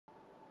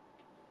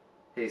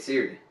Hey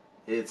Siri,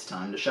 it's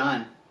time to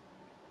shine.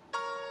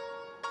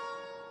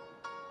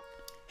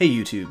 Hey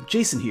YouTube,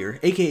 Jason here,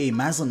 aka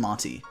Maslin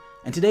Monty,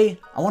 and today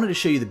I wanted to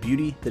show you the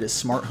beauty that is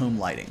smart home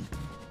lighting.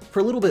 For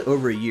a little bit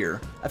over a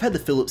year, I've had the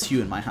Philips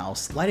Hue in my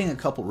house, lighting a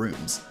couple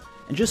rooms,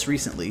 and just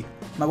recently,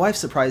 my wife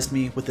surprised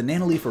me with the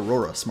Nanoleaf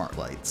Aurora smart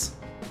lights.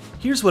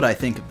 Here's what I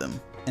think of them,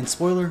 and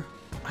spoiler,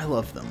 I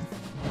love them.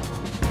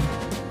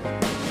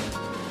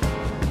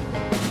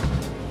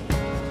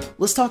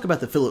 Let's talk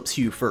about the Philips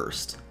Hue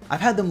first. I've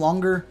had them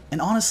longer,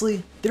 and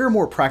honestly, they're a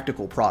more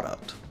practical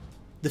product.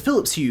 The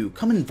Philips Hue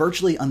come in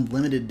virtually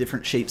unlimited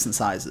different shapes and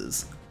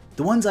sizes.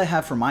 The ones I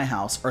have for my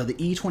house are the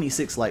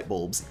E26 light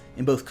bulbs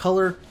in both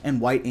color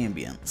and white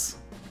ambience.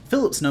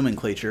 Philips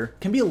nomenclature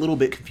can be a little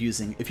bit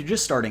confusing if you're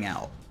just starting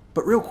out,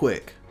 but real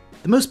quick,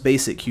 the most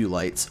basic Hue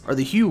lights are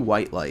the Hue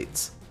White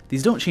lights.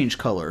 These don't change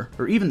color,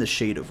 or even the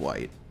shade of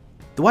white.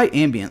 The white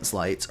ambience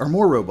lights are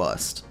more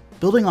robust.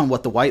 Building on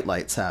what the white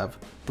lights have,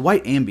 the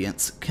white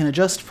ambience can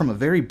adjust from a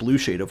very blue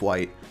shade of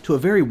white to a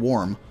very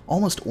warm,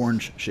 almost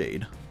orange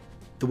shade.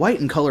 The white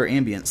and color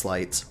ambience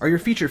lights are your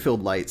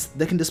feature-filled lights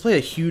that can display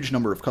a huge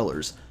number of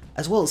colors,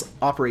 as well as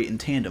operate in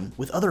tandem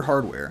with other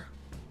hardware.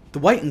 The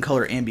white and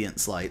color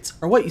ambience lights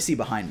are what you see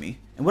behind me,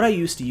 and what I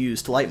used to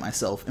use to light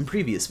myself in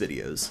previous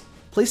videos.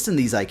 Placed in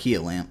these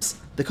IKEA lamps,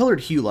 the colored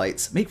Hue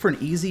lights make for an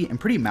easy and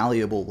pretty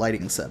malleable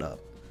lighting setup.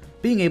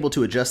 Being able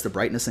to adjust the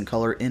brightness and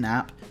color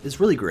in-app is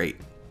really great.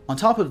 On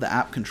top of the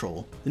app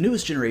control, the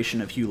newest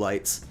generation of Hue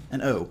lights,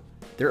 and oh,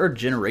 there are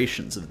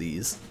generations of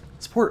these,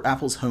 support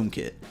Apple's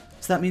HomeKit,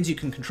 so that means you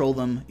can control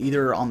them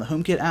either on the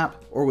HomeKit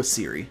app or with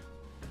Siri.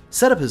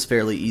 Setup is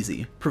fairly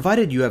easy,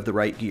 provided you have the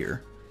right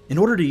gear. In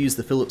order to use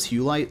the Philips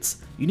Hue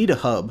lights, you need a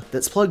hub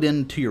that's plugged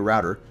into your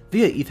router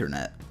via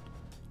Ethernet.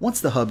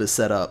 Once the hub is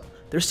set up,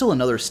 there's still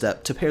another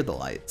step to pair the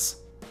lights.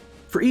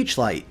 For each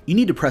light, you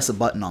need to press a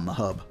button on the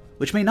hub,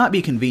 which may not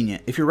be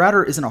convenient if your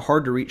router is in a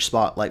hard-to-reach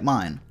spot like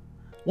mine.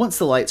 Once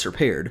the lights are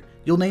paired,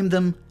 you'll name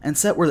them and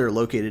set where they're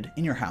located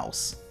in your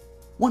house.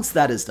 Once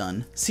that is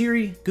done,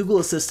 Siri, Google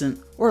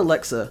Assistant, or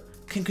Alexa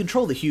can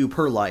control the Hue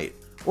per light,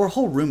 or a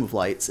whole room of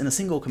lights in a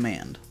single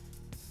command.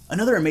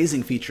 Another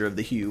amazing feature of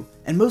the Hue,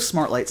 and most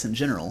smart lights in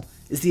general,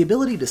 is the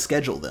ability to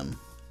schedule them.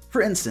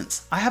 For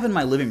instance, I have in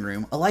my living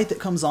room a light that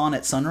comes on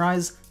at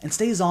sunrise and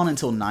stays on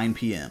until 9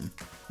 p.m.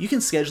 You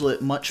can schedule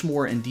it much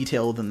more in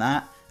detail than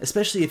that,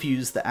 especially if you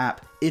use the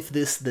app If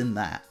This Then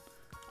That.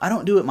 I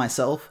don't do it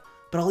myself,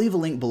 but I'll leave a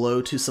link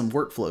below to some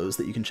workflows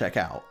that you can check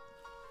out.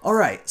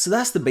 Alright, so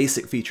that's the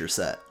basic feature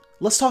set.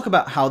 Let's talk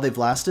about how they've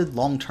lasted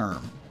long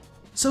term.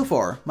 So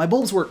far, my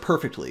bulbs work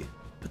perfectly,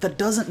 but that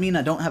doesn't mean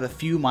I don't have a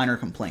few minor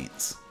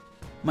complaints.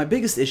 My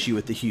biggest issue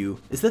with the Hue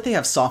is that they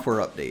have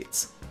software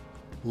updates.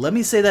 Let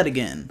me say that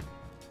again.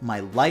 My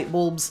light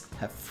bulbs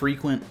have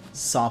frequent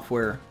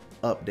software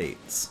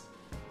updates.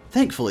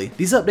 Thankfully,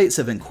 these updates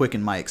have been quick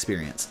in my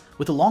experience,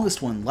 with the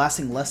longest one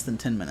lasting less than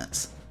 10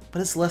 minutes,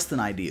 but it's less than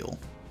ideal.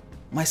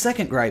 My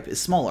second gripe is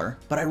smaller,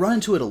 but I run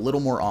into it a little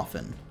more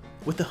often.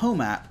 With the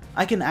Home app,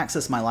 I can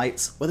access my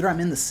lights whether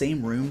I'm in the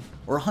same room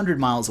or 100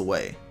 miles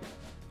away.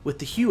 With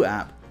the Hue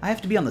app, I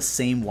have to be on the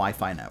same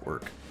Wi-Fi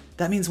network.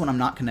 That means when I'm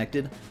not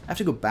connected, I have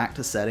to go back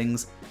to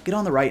settings, get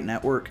on the right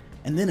network,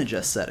 and then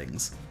adjust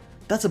settings.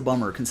 That's a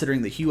bummer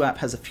considering the Hue app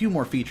has a few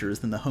more features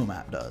than the Home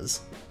app does.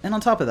 And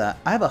on top of that,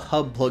 I have a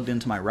hub plugged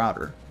into my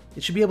router.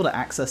 It should be able to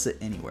access it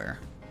anywhere.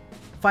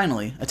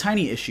 Finally, a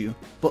tiny issue,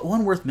 but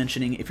one worth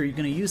mentioning if you're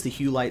going to use the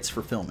Hue lights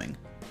for filming.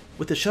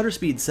 With the shutter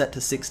speed set to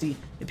 60,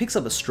 it picks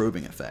up a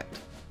strobing effect.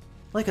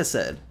 Like I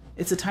said,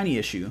 it's a tiny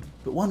issue,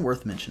 but one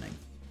worth mentioning.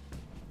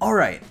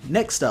 Alright,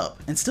 next up,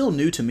 and still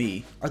new to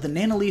me, are the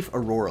Nanoleaf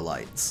Aurora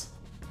lights.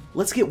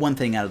 Let's get one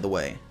thing out of the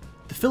way.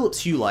 The Philips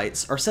Hue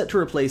lights are set to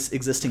replace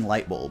existing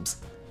light bulbs,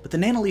 but the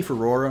Nanoleaf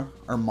Aurora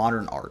are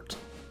modern art.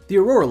 The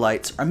Aurora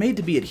lights are made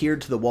to be adhered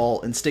to the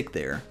wall and stick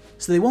there,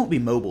 so they won't be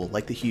mobile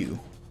like the Hue.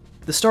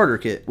 The starter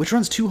kit, which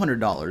runs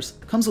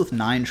 $200, comes with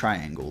 9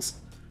 triangles.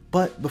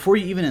 But before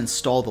you even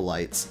install the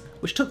lights,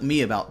 which took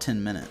me about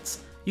 10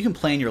 minutes, you can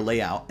plan your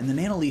layout in the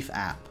Nanoleaf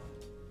app.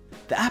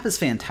 The app is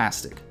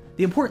fantastic.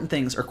 The important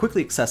things are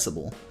quickly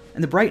accessible,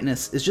 and the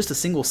brightness is just a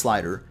single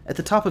slider at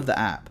the top of the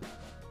app.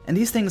 And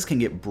these things can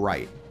get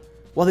bright.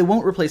 While they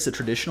won't replace a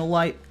traditional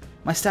light,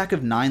 my stack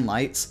of 9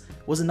 lights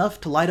was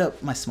enough to light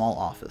up my small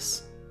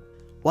office.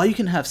 While you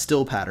can have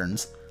still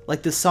patterns,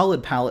 like this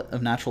solid palette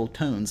of natural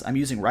tones I'm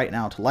using right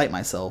now to light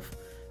myself,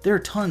 there are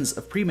tons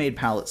of pre-made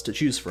palettes to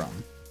choose from.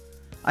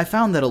 I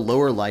found that a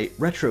lower light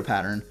retro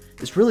pattern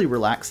is really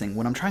relaxing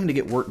when I'm trying to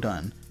get work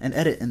done and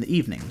edit in the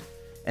evening,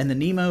 and the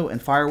Nemo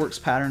and fireworks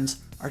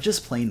patterns are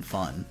just plain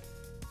fun.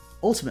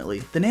 Ultimately,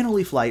 the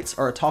Nanoleaf lights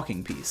are a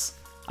talking piece.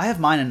 I have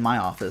mine in my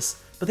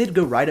office, but they'd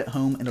go right at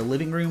home in a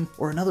living room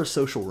or another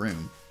social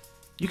room.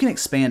 You can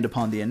expand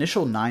upon the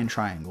initial 9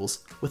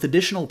 triangles with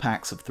additional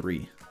packs of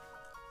 3.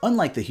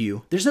 Unlike the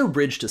Hue, there's no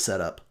bridge to set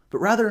up, but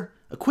rather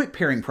a quick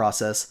pairing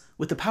process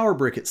with the power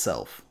brick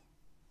itself.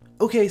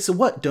 Okay, so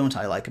what don't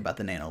I like about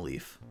the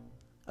Nanoleaf?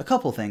 A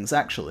couple things,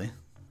 actually.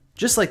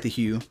 Just like the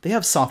Hue, they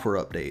have software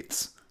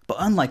updates, but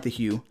unlike the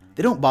Hue,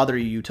 they don't bother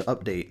you to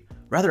update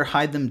rather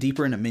hide them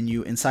deeper in a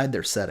menu inside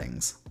their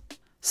settings.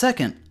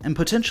 Second, and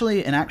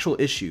potentially an actual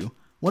issue,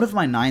 one of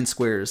my 9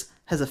 squares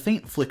has a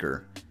faint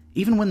flicker,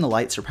 even when the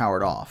lights are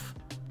powered off.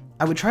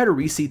 I would try to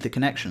reseat the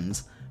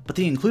connections, but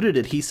the included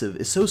adhesive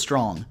is so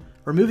strong,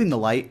 removing the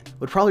light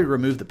would probably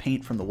remove the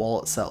paint from the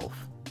wall itself.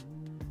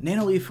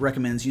 Nanoleaf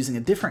recommends using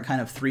a different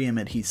kind of 3M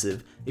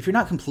adhesive if you're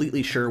not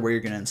completely sure where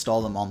you're going to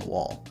install them on the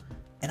wall,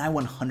 and I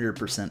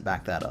 100%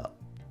 back that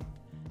up.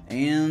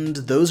 And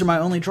those are my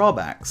only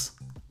drawbacks.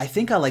 I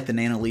think I like the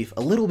Nanoleaf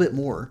a little bit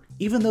more,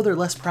 even though they're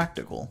less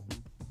practical.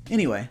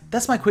 Anyway,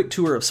 that's my quick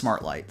tour of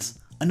smart lights.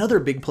 Another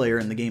big player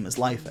in the game is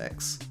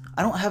Lifx.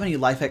 I don't have any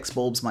Lifx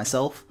bulbs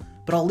myself,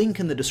 but I'll link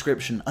in the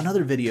description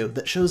another video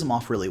that shows them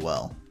off really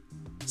well.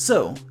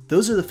 So,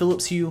 those are the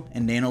Philips Hue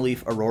and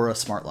Nanoleaf Aurora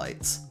smart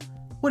lights.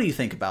 What do you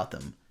think about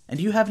them? And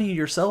do you have any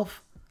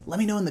yourself? Let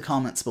me know in the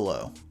comments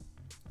below.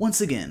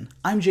 Once again,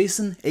 I'm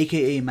Jason,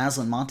 aka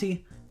Maslin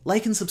Monty.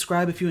 Like and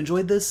subscribe if you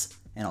enjoyed this,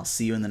 and I'll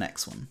see you in the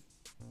next one.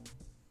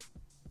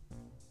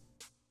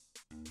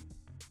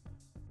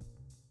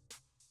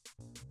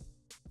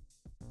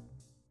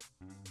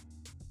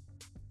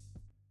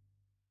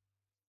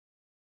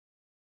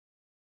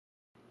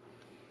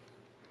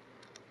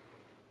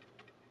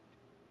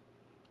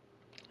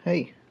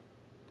 Hey.